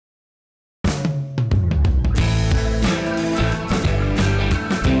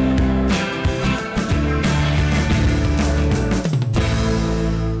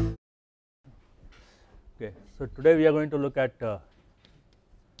So, today we are going to look at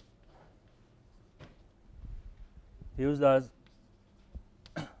fuselage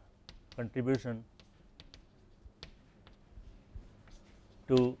contribution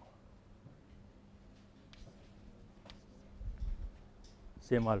to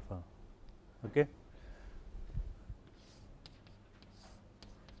CM alpha. Okay.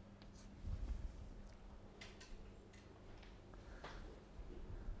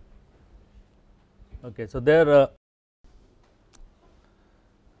 Okay, so there are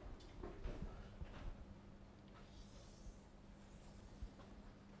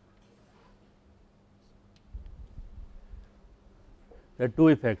two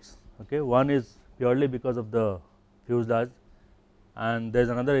effects. Okay, one is purely because of the fuselage, and there is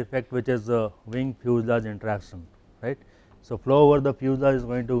another effect which is wing fuselage interaction, right. So, flow over the fuselage is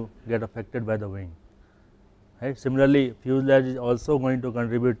going to get affected by the wing, right. Similarly, fuselage is also going to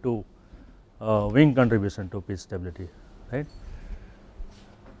contribute to wing contribution to pitch stability, right.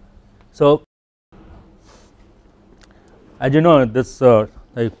 So, as you know, this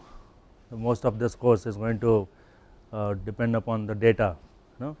like most of this course is going to depend upon the data,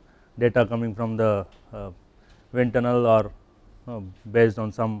 data coming from the wind tunnel or based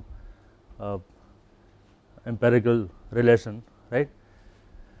on some empirical relation, right.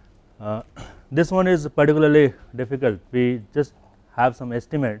 This one is particularly difficult. We just have some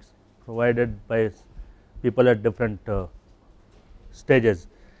estimates provided by people at different stages.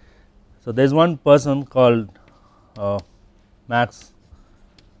 So, there is one person called Max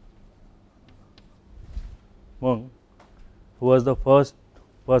Mung, who was the first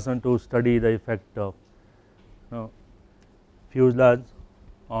person to study the effect of fuselage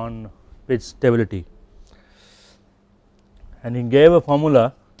on pitch stability, and he gave a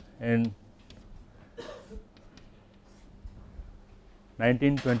formula in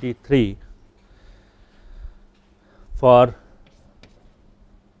 1923 for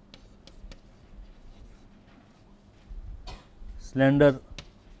slender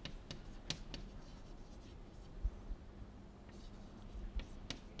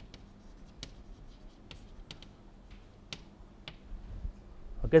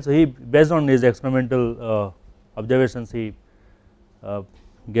okay. So, he based on his experimental observations, he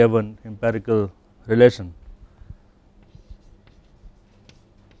gave an empirical relation.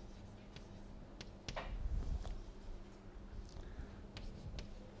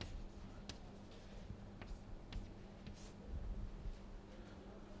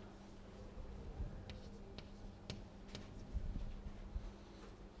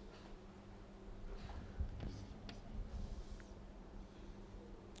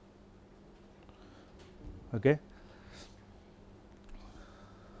 Okay.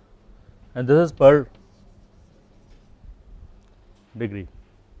 And this is per degree,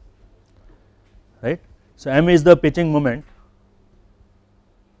 right. So, m is the pitching moment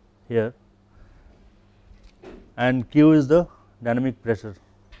here and q is the dynamic pressure.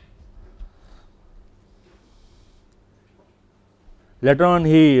 Later on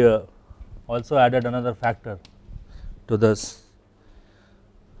he also added another factor to this.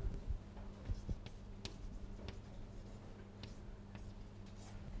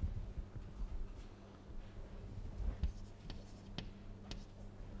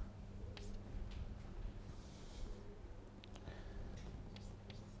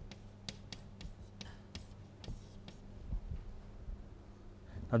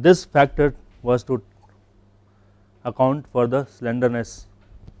 Now, this factor was to account for the slenderness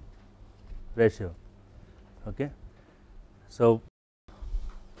ratio. Okay. So,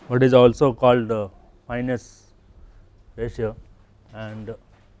 what is also called fineness ratio, and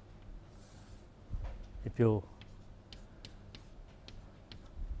if you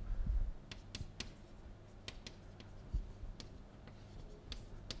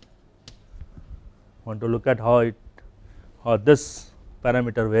want to look at how this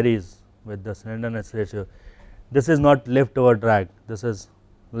parameter varies with the slenderness ratio, this is not lift over drag, this is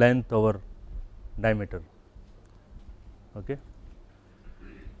length over diameter. Okay.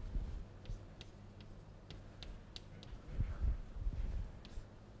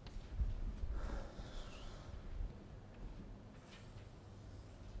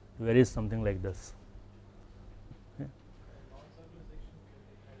 Varies something like this. Okay.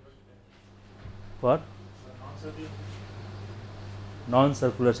 For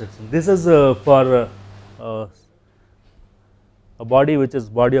non-circular section, this is for a body which is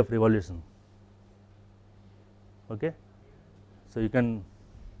body of revolution. Okay. So, you can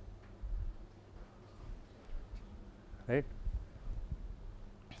right.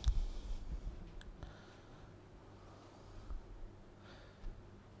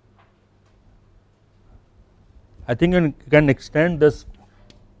 I think you can extend this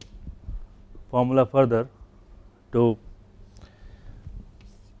formula further to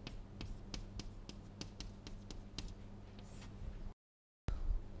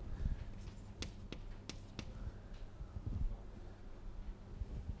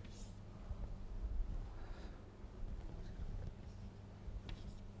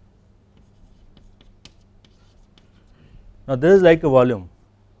now this is like a volume,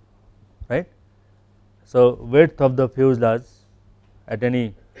 right. So, width of the fuselage at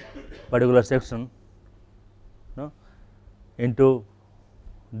any particular section into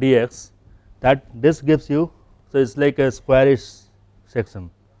dx, that this gives you, so it is like a squarish section,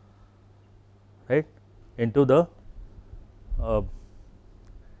 right, into the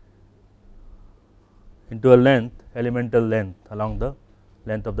into a length, elemental length along the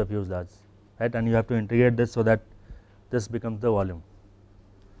length of the fuselage, right, and you have to integrate this so that this becomes the volume.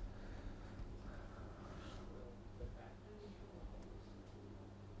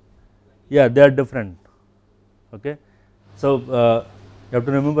 Yeah, they are different. Okay. So, you have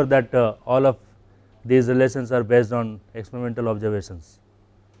to remember that all of these relations are based on experimental observations.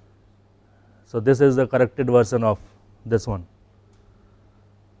 So, this is the corrected version of this one.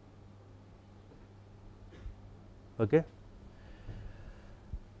 Okay.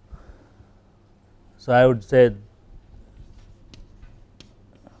 So, I would say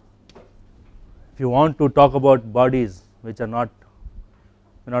if you want to talk about bodies which are not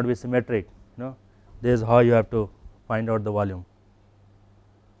may not be symmetric, this is how you have to find out the volume.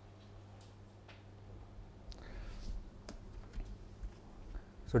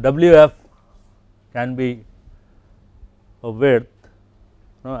 So, Wf can be a width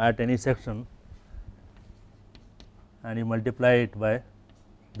at any section, and you multiply it by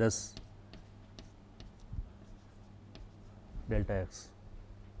this delta x.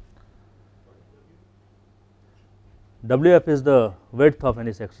 Wf is the width of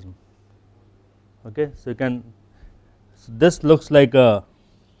any section. Okay. So, you can, so this looks like a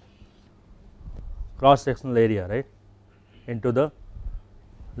cross sectional area, right, into the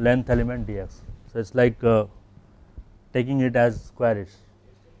length element dx. So, it is like taking it as squarish.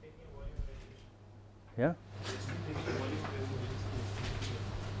 Yeah.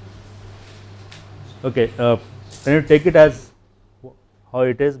 Okay. Can you take it as how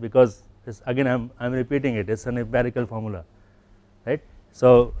it is, because this again I am repeating it, it is an empirical formula, right.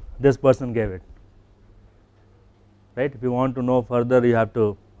 So, this person gave it, right. If you want to know further, you have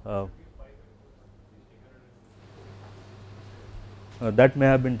to that may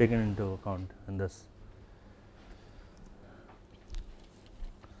have been taken into account in this.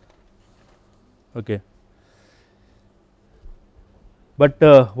 Okay. But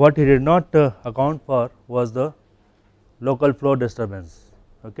what he did not account for was the local flow disturbance.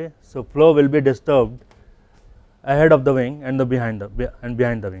 Okay. So, flow will be disturbed ahead of the wing and the behind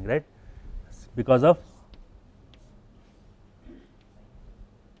the wing, right, because of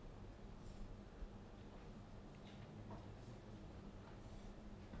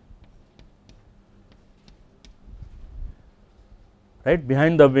right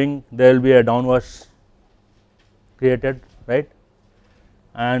behind the wing there will be a downwash created, right,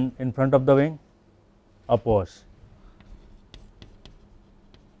 and in front of the wing upwash.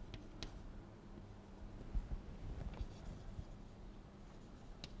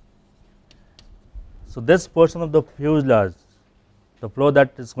 So, this portion of the fuselage, the flow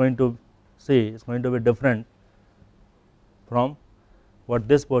that is going to see is going to be different from what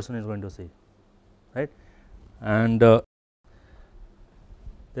this portion is going to see, right, and there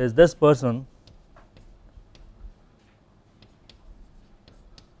is this person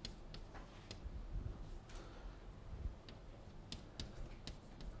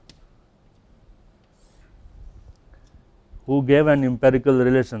who gave an empirical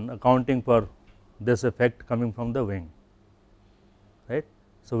relation accounting for this effect coming from the wing, right.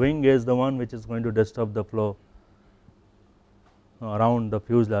 So, wing is the one which is going to disturb the flow around the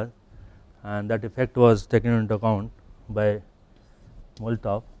fuselage, and that effect was taken into account by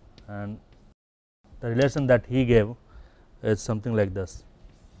Moltov, and the relation that he gave is something like this.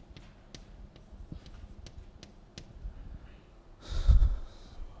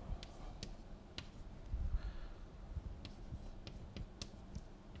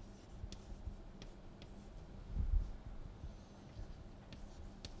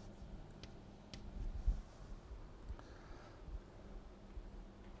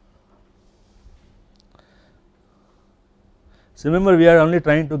 So, remember we are only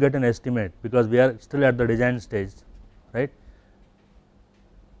trying to get an estimate, because we are still at the design stage, right.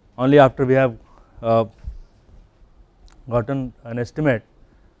 Only after we have gotten an estimate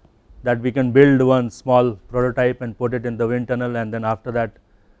that we can build one small prototype and put it in the wind tunnel, and then after that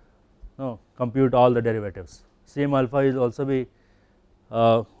compute all the derivatives. CM alpha is also be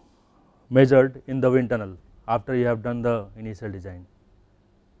measured in the wind tunnel after you have done the initial design,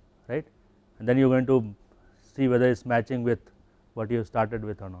 right, and then you are going to see whether it is matching with what you started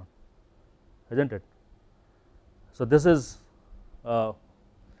with or not, isn't it. So, this is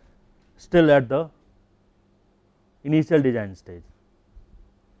still at the initial design stage.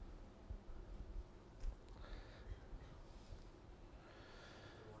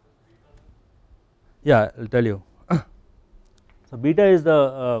 Yeah, I will tell you. So, beta is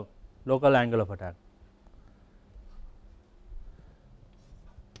the local angle of attack.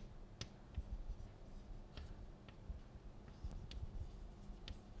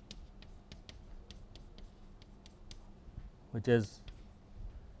 Which is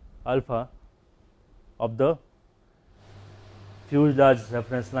alpha of the fuselage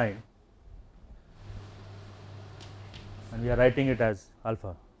reference line, and we are writing it as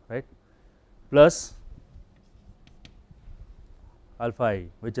alpha, right, plus alpha I,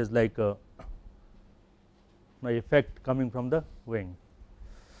 which is like the effect coming from the wing.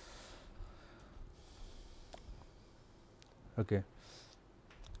 Okay.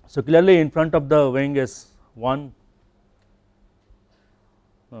 So, clearly in front of the wing is one,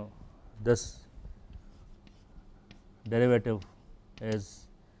 this derivative is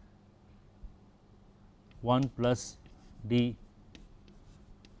 1 plus d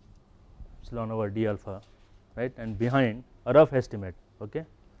epsilon over d alpha, right, and behind a rough estimate. Okay.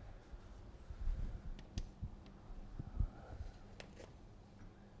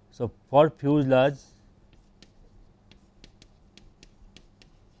 So, for fuselage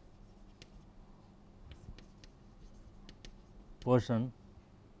portion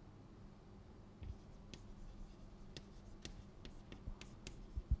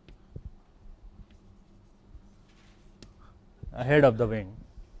ahead of the wing,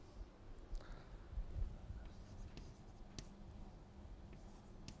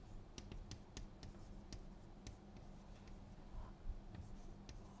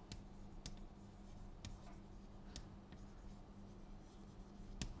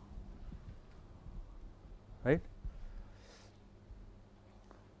 right.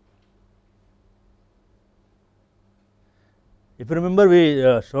 If you remember, we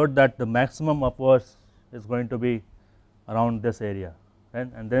showed that the maximum upwards is going to be around this area, right,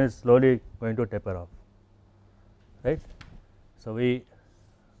 and then it is slowly going to taper off, right. So, we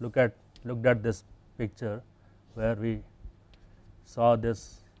looked at this picture where we saw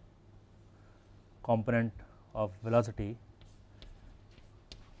this component of velocity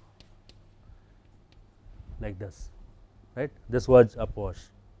like this, right. This was upwash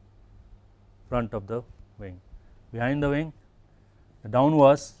front of the wing. Behind the wing, the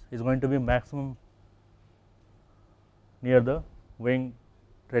downwash is going to be maximum near the wing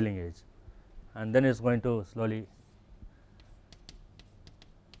trailing edge, and then it is going to slowly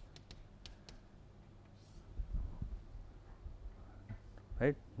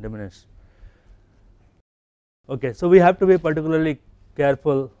diminish. Okay. So, we have to be particularly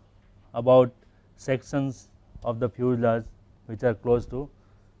careful about sections of the fuselage which are close to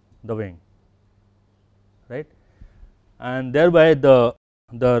the wing, right, and thereby the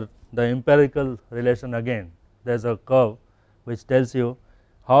empirical relation, again there is a curve which tells you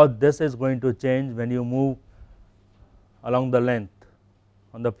how this is going to change when you move along the length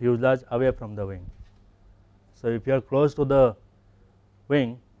on the fuselage away from the wing. So, if you are close to the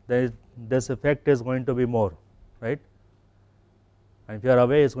wing, this effect is going to be more, right, and if you are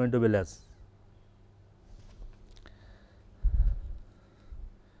away, it is going to be less.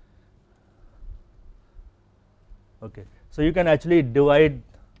 Okay. So, you can actually divide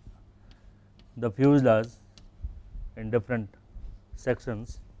the fuselage in different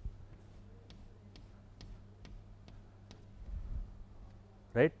sections,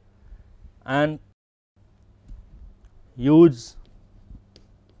 right, and use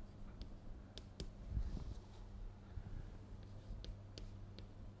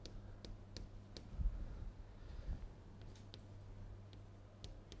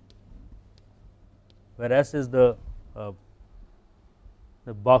where S is the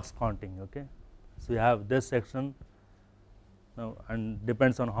box counting. Okay. So, you have this section now, and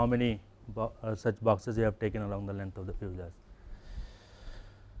depends on how many such boxes you have taken along the length of the fuselage.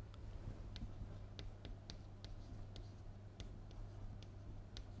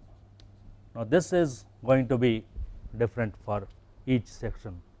 Now, this is going to be different for each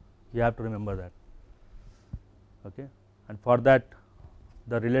section, you have to remember that. Okay. And for that,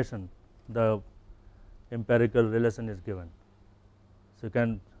 the empirical relation is given. So, you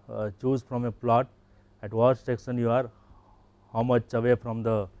can choose from a plot at what section you are, how much away from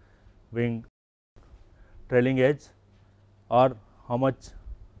the wing trailing edge, or how much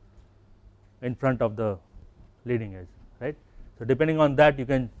in front of the leading edge, right. So, depending on that you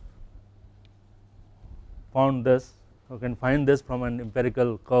can find this from an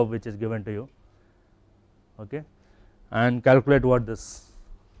empirical curve which is given to you, okay, and calculate what this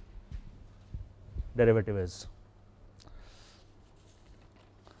derivative is.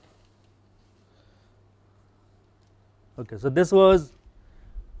 Okay, so this was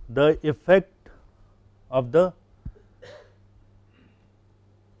the effect of the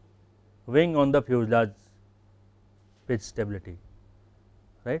wing on the fuselage pitch stability,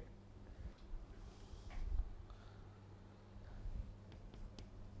 right.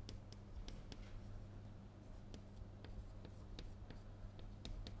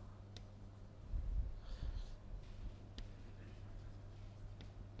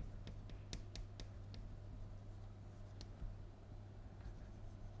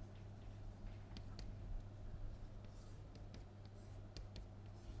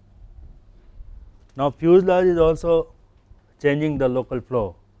 Now, fuselage is also changing the local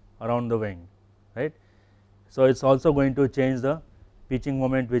flow around the wing, right. So, it is also going to change the pitching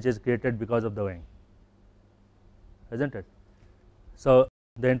moment which is created because of the wing, is not it. So,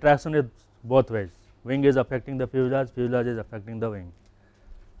 the interaction is both ways, wing is affecting the fuselage, fuselage is affecting the wing,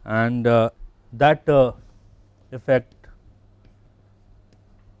 and that effect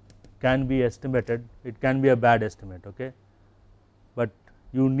can be estimated, it can be a bad estimate, okay, but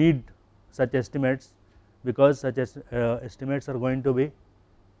you need such estimates because such estimates are going to be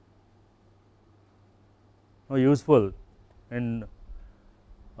useful in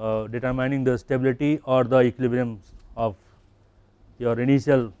determining the stability or the equilibrium of your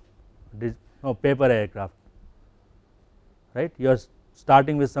initial paper aircraft, right. You are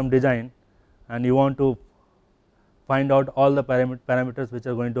starting with some design and you want to find out all the parameters which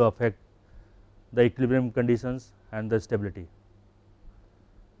are going to affect the equilibrium conditions and the stability.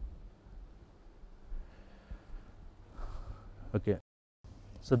 Okay.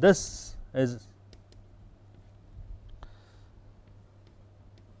 So, this is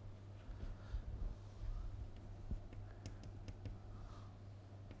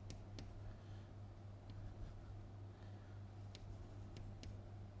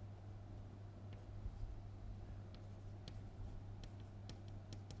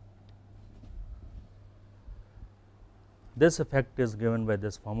this effect is given by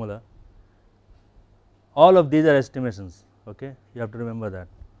this formula. All of these are estimations, okay, you have to remember that.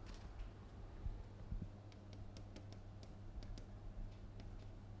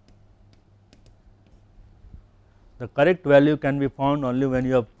 The correct value can be found only when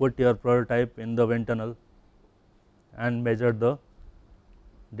you have put your prototype in the wind tunnel and measured the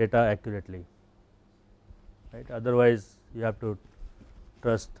data accurately, right. Otherwise, you have to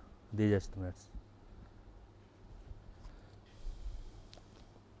trust these estimates.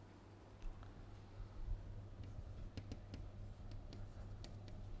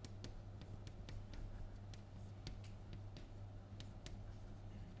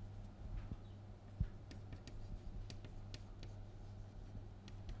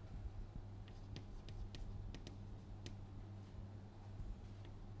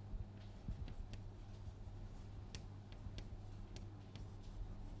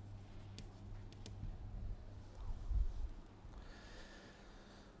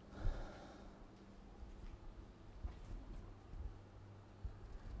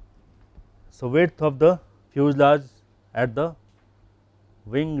 So, width of the fuselage at the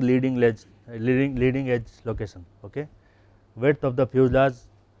wing leading edge location, okay, width of the fuselage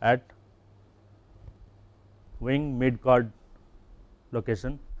at wing mid chord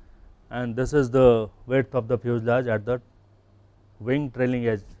location, and this is the width of the fuselage at the wing trailing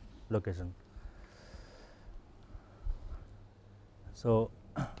edge location. So,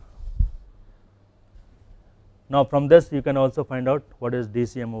 now from this you can also find out what is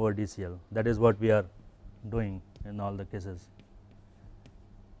DCM over DCL, that is what we are doing in all the cases.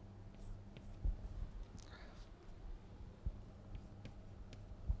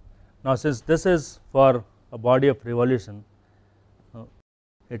 Now, since this is for a body of revolution,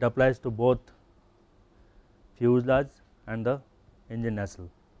 it applies to both fuselage and the engine nacelle.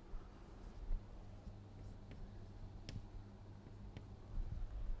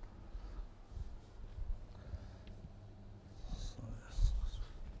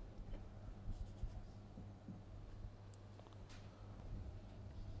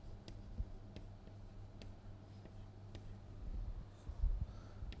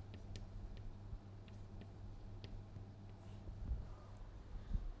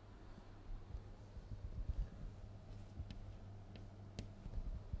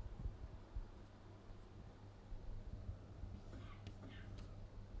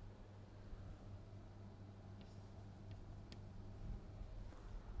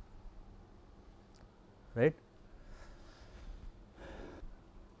 right.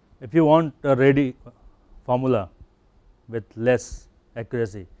 If you want a ready formula with less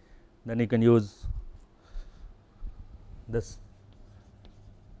accuracy, then you can use this.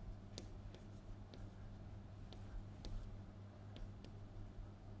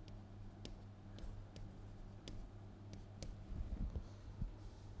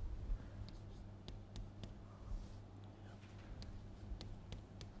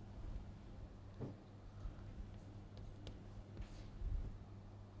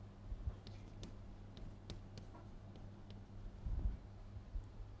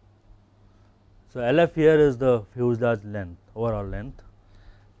 So, LF here is the fuselage length, overall length,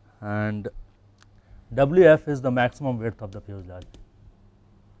 and WF is the maximum width of the fuselage.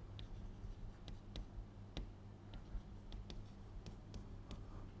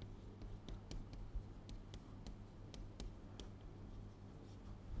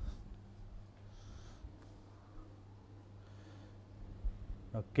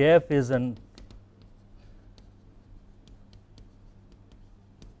 Now, KF is an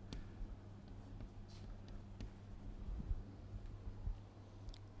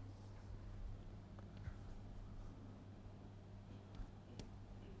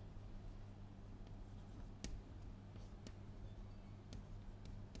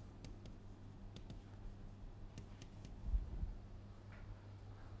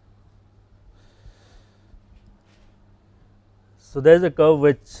so there is a curve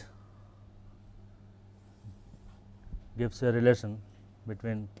which gives a relation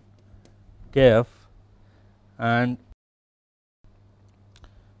between KF and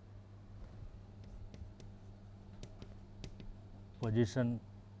position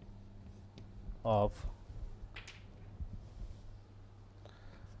of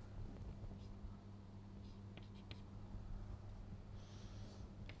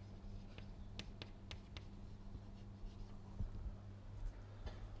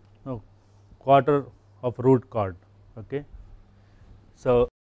no, quarter of root chord. Okay. So,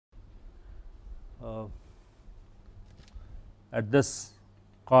 at this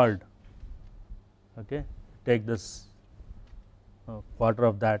chord, okay, take this quarter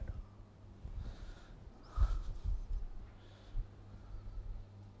of that.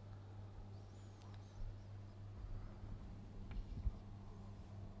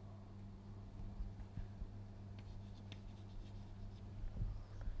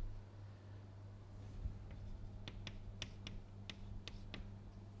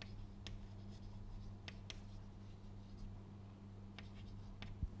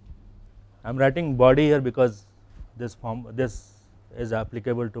 I am writing body here because this is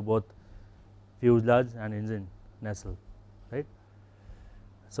applicable to both fuselage and engine nacelle, right.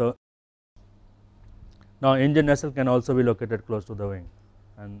 So, now engine nacelle can also be located close to the wing,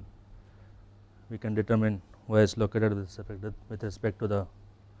 and we can determine where it is located with respect to the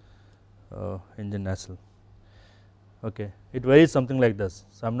engine nacelle. Okay. It varies something like this.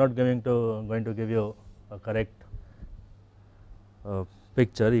 So, I am not going to give you a correct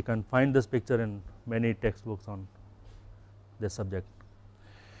picture. You can find this picture in many textbooks on this subject.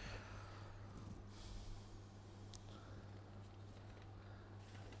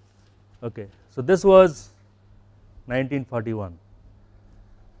 Okay. So, this was 1941.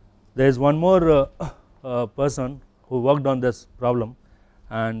 There is one more person who worked on this problem,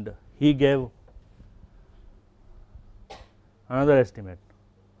 and he gave another estimate.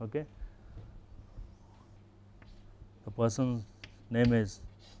 Okay. The person's name is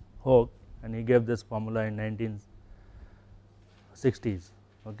Hoek, and he gave this formula in 1960s.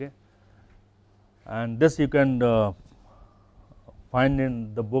 Okay. And this you can find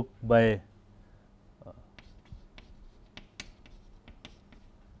in the book by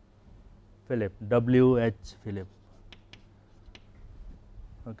Philip, W.H. Philip.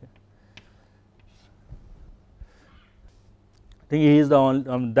 Okay. I think he is the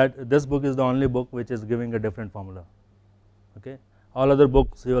only that this book is the only book which is giving a different formula. Okay. All other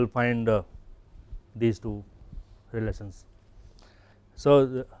books you will find these two relations.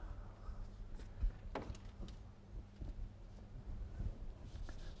 So,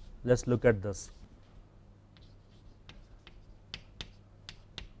 let us look at this.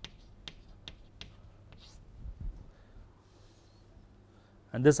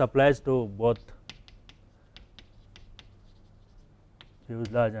 And this applies to both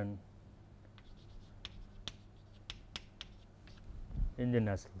fuselage and engine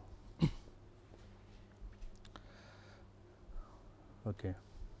nacelle. Okay.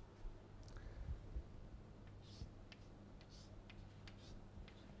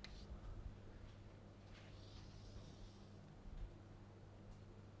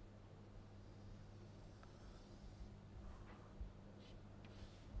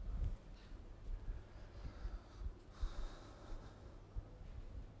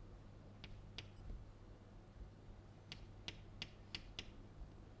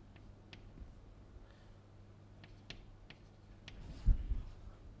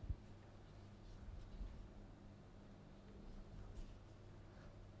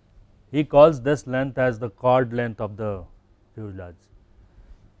 he calls this length as the chord length of the fuselage.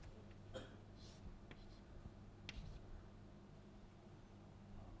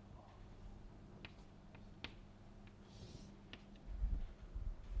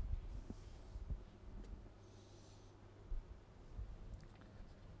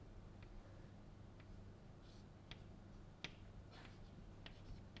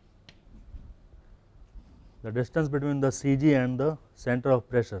 The distance between the CG and the center of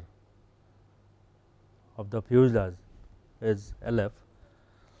pressure of the fuselage is LF.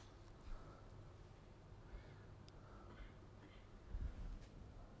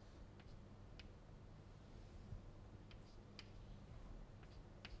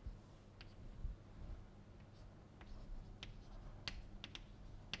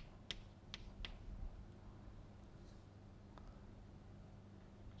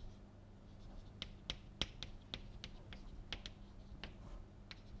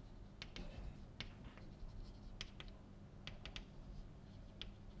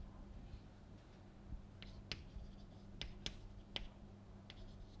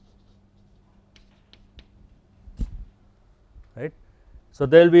 Right. So,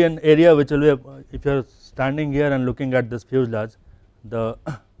 there will be an area which will be, if you are standing here and looking at this fuselage, the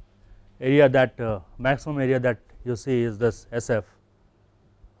area that maximum area that you see is this SF,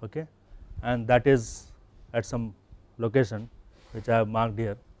 okay, and that is at some location which I have marked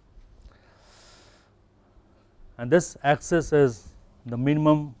here, and this axis is the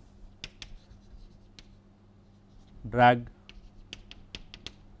minimum drag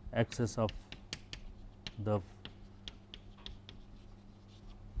axis of the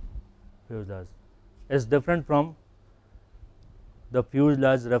fuselage. Is different from the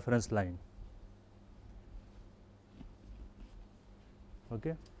fuselage reference line,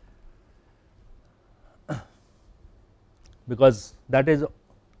 okay, because that is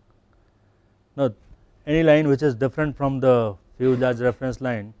no, any line which is different from the fuselage reference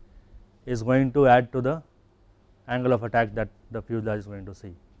line is going to add to the angle of attack that the fuselage is going to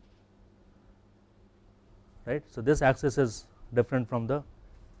see, right. So, this axis is different from the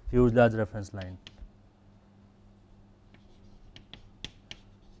fuselage reference line.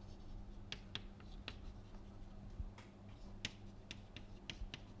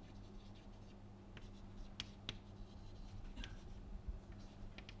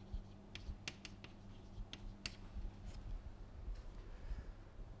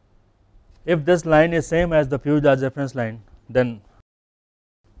 If this line is same as the fuselage reference line, then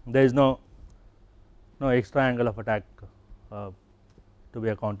there is no extra angle of attack to be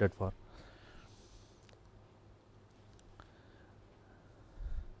accounted for.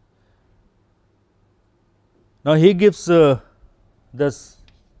 Now, he gives this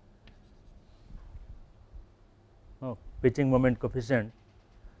pitching moment coefficient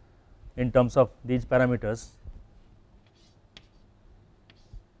in terms of these parameters.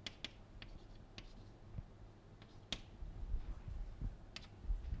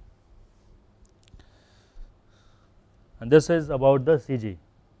 And this is about the CG,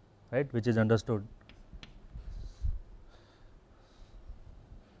 right, which is understood.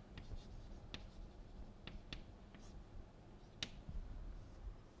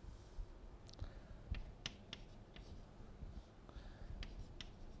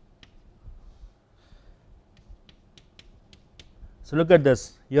 So, look at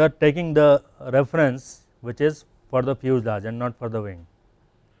this, you are taking the reference which is for the fuselage and not for the wing.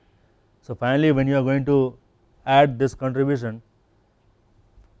 So, finally, when you are going to add this contribution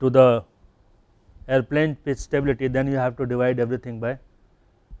to the airplane pitch stability, then you have to divide everything by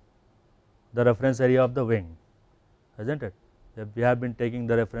the reference area of the wing, isn't it? We have been taking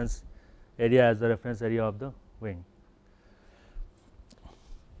the reference area as the reference area of the wing.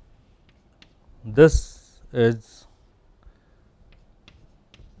 This is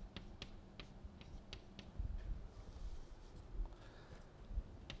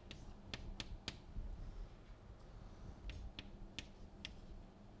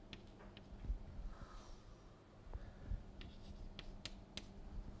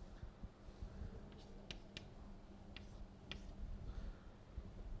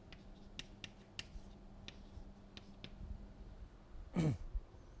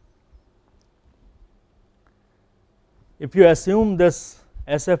if you assume this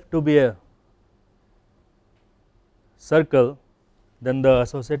SF to be a circle, then the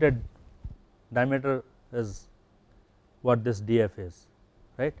associated diameter is what this DF is,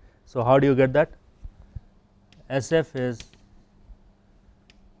 right. So, how do you get that? SF is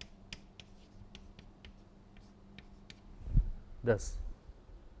this,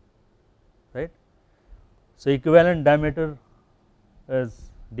 right. So, equivalent diameter is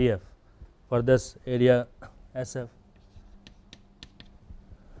DF. for this area SF.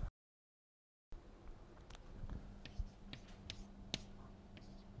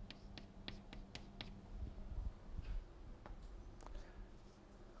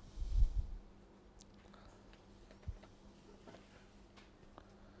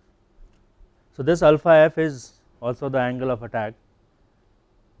 So, this alpha f is also the angle of attack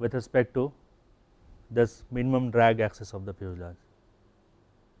with respect to this minimum drag axis of the fuselage,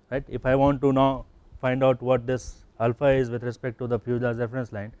 right. If I want to now find out what this alpha is with respect to the fuselage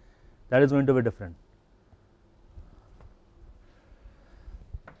reference line, that is going to be different.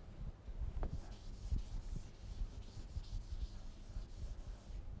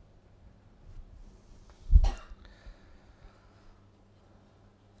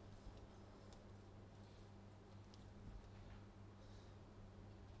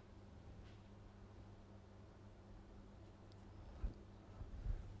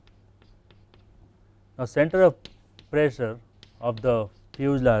 Now, center of pressure of the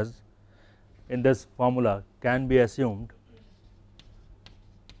fuselage in this formula can be assumed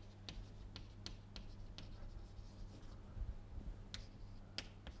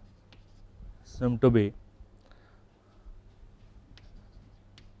to be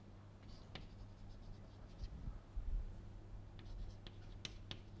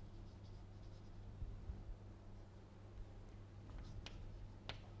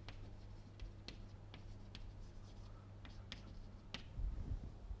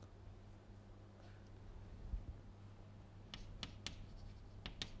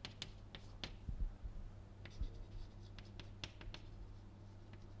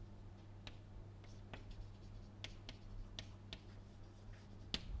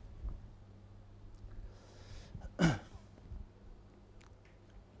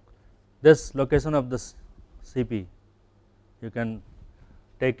this location of this CP, you can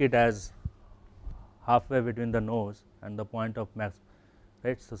take it as halfway between the nose and the point of max,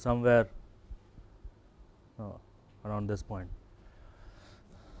 right. So, somewhere around this point.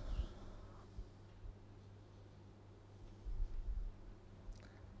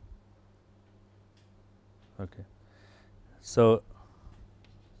 Okay. So,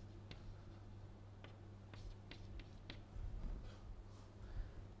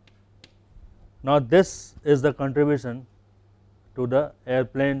 now this is the contribution to the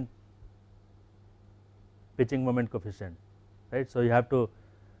airplane pitching moment coefficient, right. So, you have to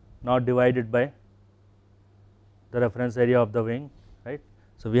now divide it by the reference area of the wing, right.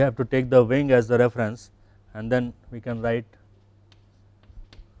 So, we have to take the wing as the reference and then we can write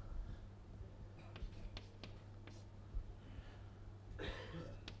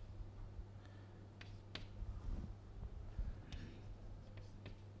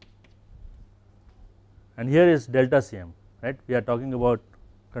and here is delta Cm, right. We are talking about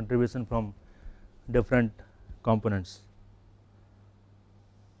contribution from different components.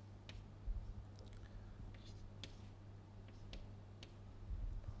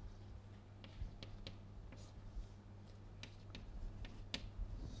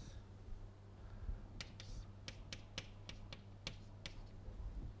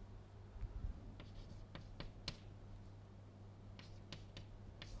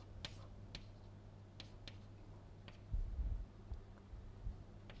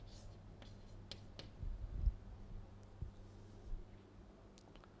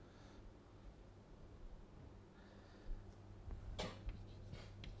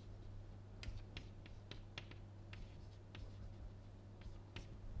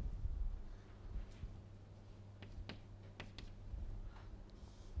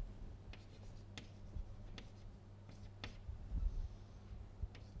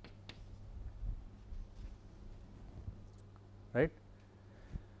 Right.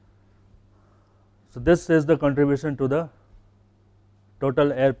 So, this is the contribution to the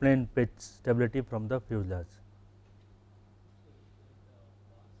total airplane pitch stability from the fuselage.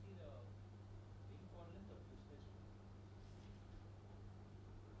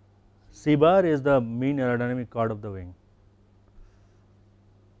 C bar is the mean aerodynamic chord of the wing.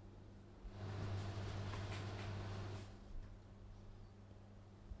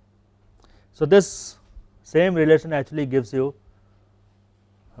 So, this same relation actually gives you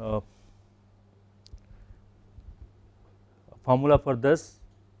a formula for this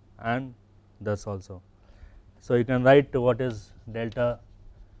and this also. So, you can write what is delta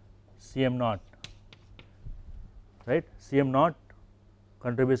Cm naught, right. Cm naught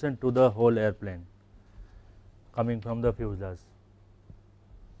contribution to the whole airplane coming from the fuselage.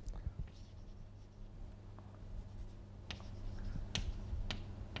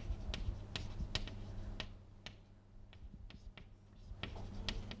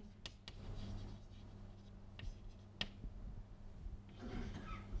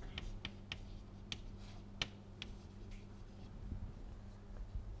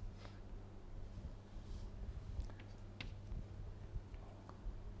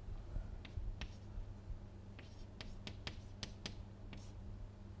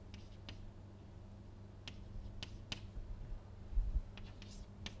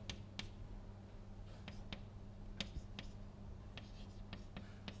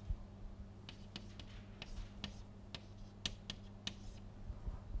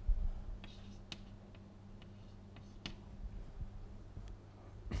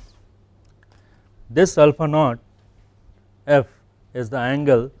 this alpha naught f is the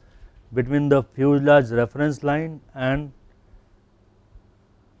angle between the fuselage reference line and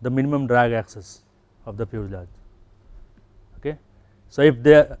the minimum drag axis of the fuselage. Okay. So, if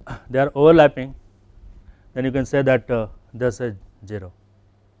they are overlapping, then you can say that this is 0.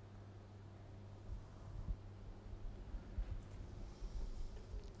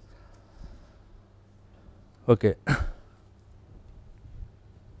 Okay.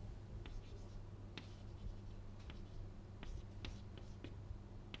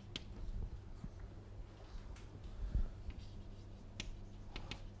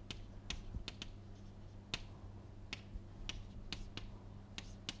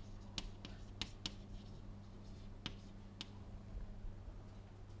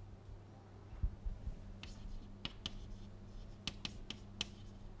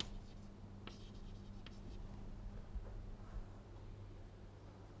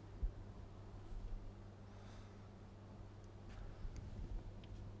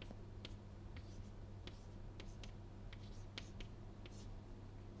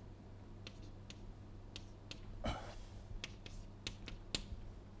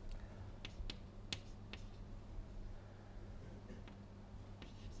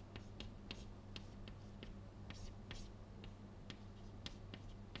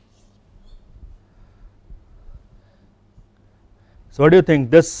 So, what do you think,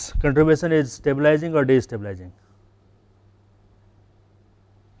 this contribution is stabilizing or destabilizing?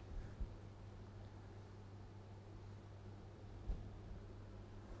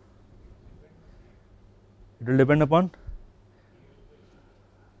 It will depend upon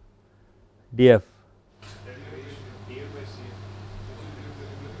df.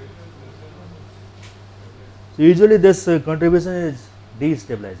 So, usually this contribution is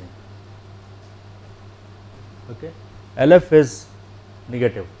destabilizing. Okay. LF is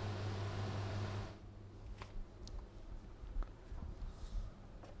negative.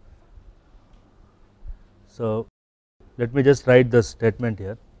 So, let me just write the statement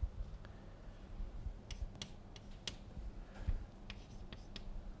here.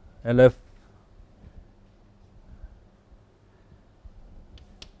 LF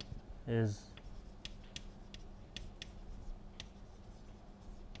is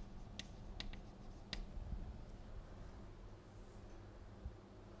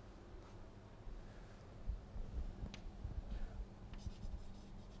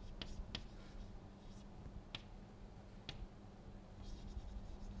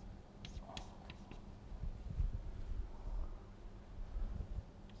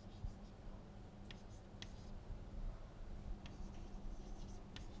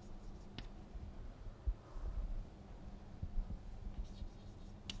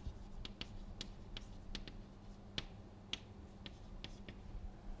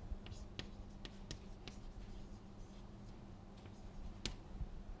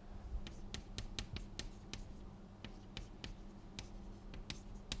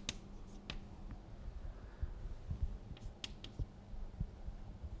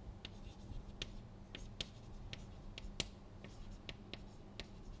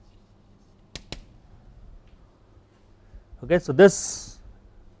okay. So, this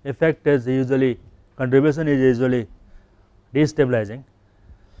effect is usually, contribution is usually destabilizing,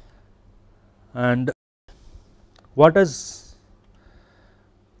 and what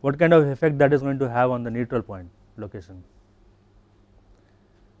kind of effect that is going to have on the neutral point location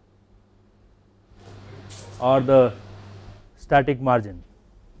or the static margin?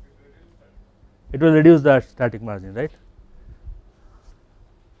 It will reduce the static margin, right?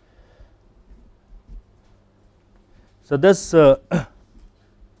 So, this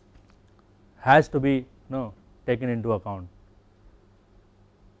has to be taken into account.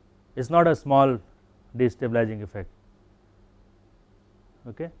 It is not a small destabilizing effect.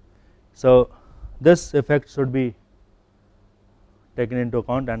 Okay. So, this effect should be taken into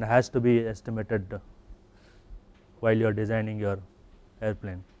account and has to be estimated while you are designing your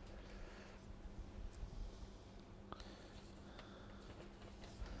airplane.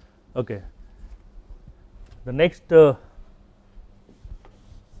 Okay. The next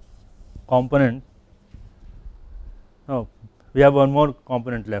component, we have one more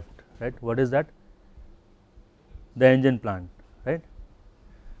component left, right? What is that? The engine plant, right?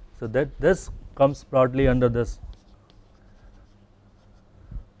 So, that this comes broadly under this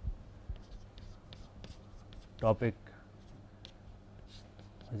topic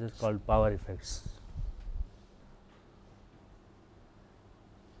which is called power effects,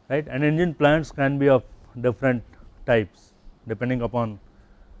 right? And engine plants can be of different types depending upon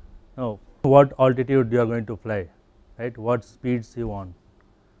what altitude you are going to fly, right, what speeds you want.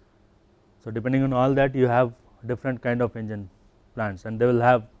 So, depending on all that, you have different kind of engine plants, and they will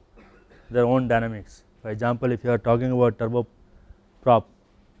have their own dynamics. For example, if you are talking about turboprop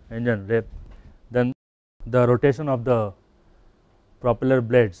engine, then the rotation of the propeller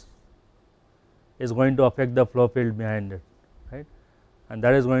blades is going to affect the flow field behind it, right, and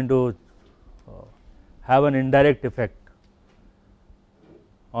that is going to have an indirect effect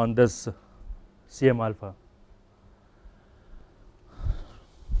on this Cm alpha.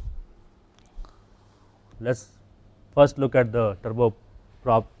 Let us first look at the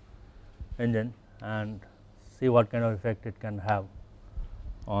turboprop engine and see what kind of effect it can have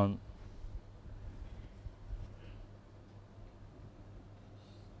on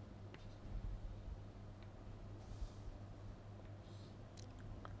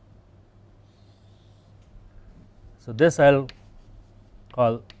so this I will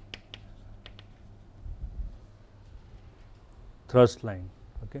call thrust line.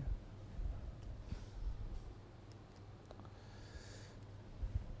 Okay.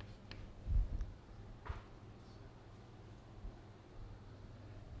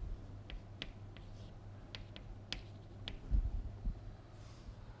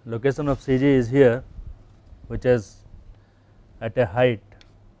 Location of CG is here, which is at a height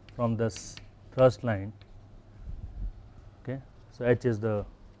from this thrust line. Okay. So, H is the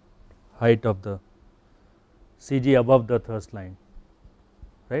height of the CG above the thrust line,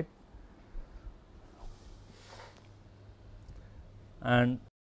 right, and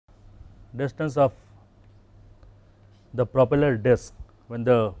distance of the propeller disc when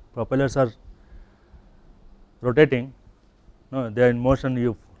the propellers are rotating, no, they are in motion,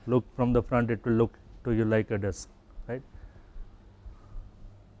 you look from the front, it will look to you like a disc, right.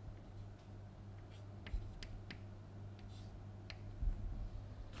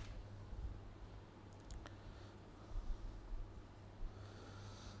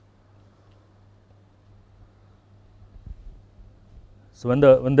 So,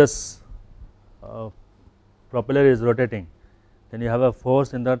 when this propeller is rotating, then you have a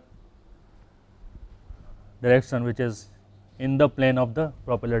force in that direction which is in the plane of the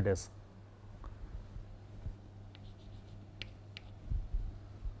propeller disc.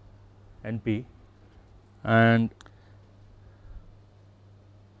 NP, and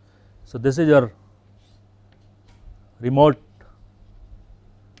so this is your remote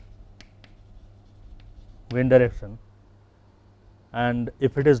wind direction, and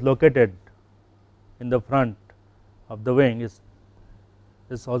if it is located in the front of the wing, is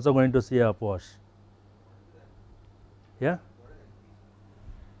also going to see a upwash. Yeah.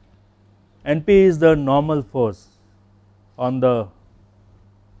 NP is the normal force on the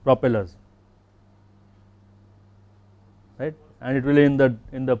propellers, right, and it will be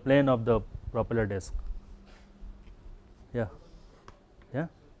in the plane of the propeller disc. Yeah. Yeah.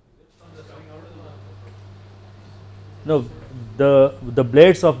 No, the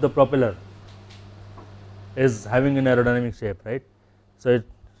blades of the propeller is having an aerodynamic shape, right. So,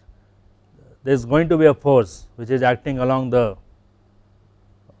 there is going to be a force which is acting along the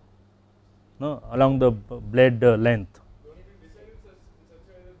blade length.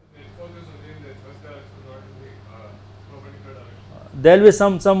 There will be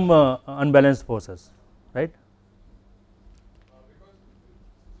some unbalanced forces, right.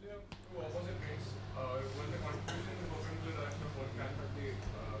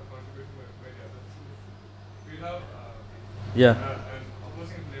 Yeah.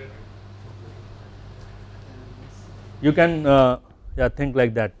 You can yeah, think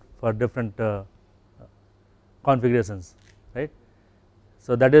like that for different configurations, right.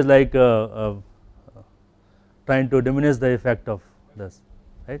 So, that is like trying to diminish the effect of this,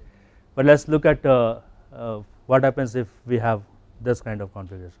 right. But let us look at what happens if we have this kind of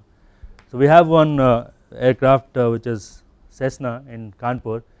configuration. So, we have one aircraft which is Cessna in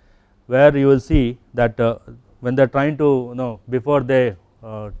Kanpur, where you will see that when they are trying to before they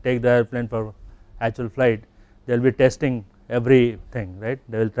take the airplane for actual flight, they will be testing everything, right.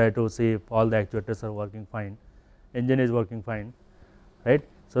 They will try to see if all the actuators are working fine, engine is working fine, right.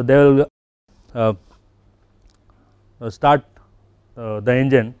 So, they will start the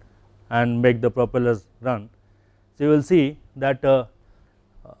engine and make the propellers run. So, you will see that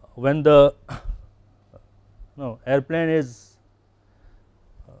when the airplane is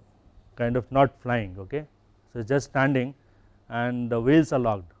kind of not flying, okay. So, it is just standing and the wheels are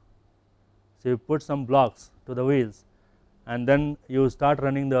locked. So, you put some blocks to the wheels and then you start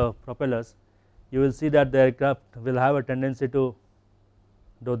running the propellers, you will see that the aircraft will have a tendency to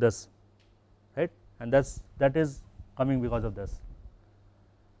do this, right, and that is coming because of this.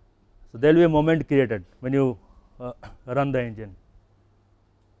 So, there will be a moment created when you run the engine.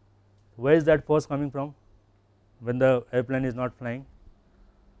 where is that force coming from when the airplane is not flying,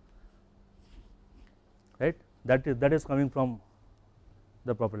 right? That is coming from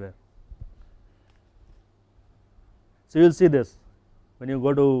the propeller. So you will see this when you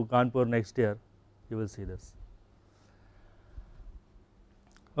go to Kanpur next year, you will see this.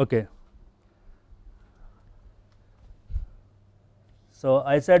 Okay. So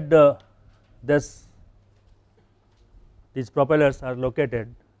I said these propellers are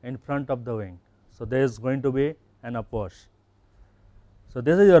located in front of the wing. So there is going to be an upwash. So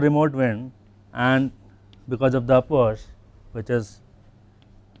this is your remote wind, and because of the upwash, which is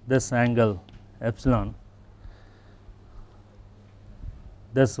this angle epsilon,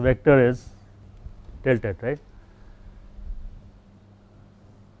 this vector is tilted, right?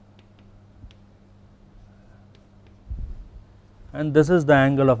 And this is the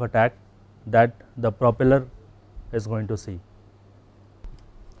angle of attack that the propeller is going to see.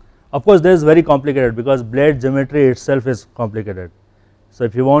 Of course, this is very complicated because blade geometry itself is complicated. So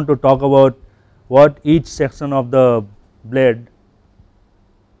if you want to talk about what each section of the blade,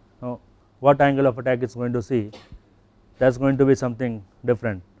 what angle of attack is going to see, that is going to be something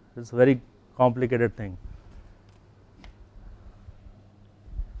different. It is a very complicated thing.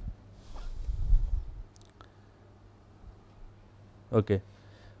 Okay.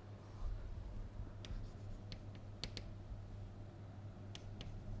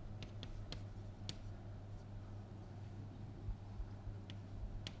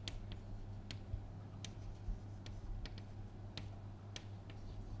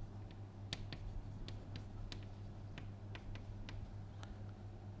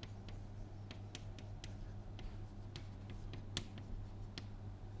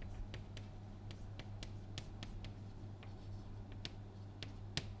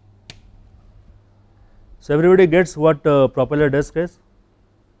 So everybody gets what propeller disc is?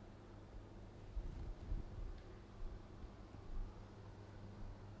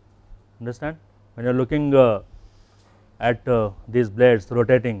 Understand? When you are looking at these blades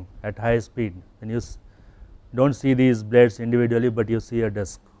rotating at high speed, then you do not see these blades individually, but you see a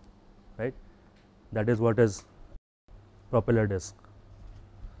disc, right? That is what is propeller disc.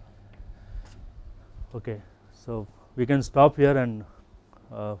 Okay, so we can stop here and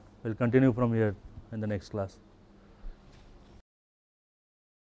we will continue from here in the next class.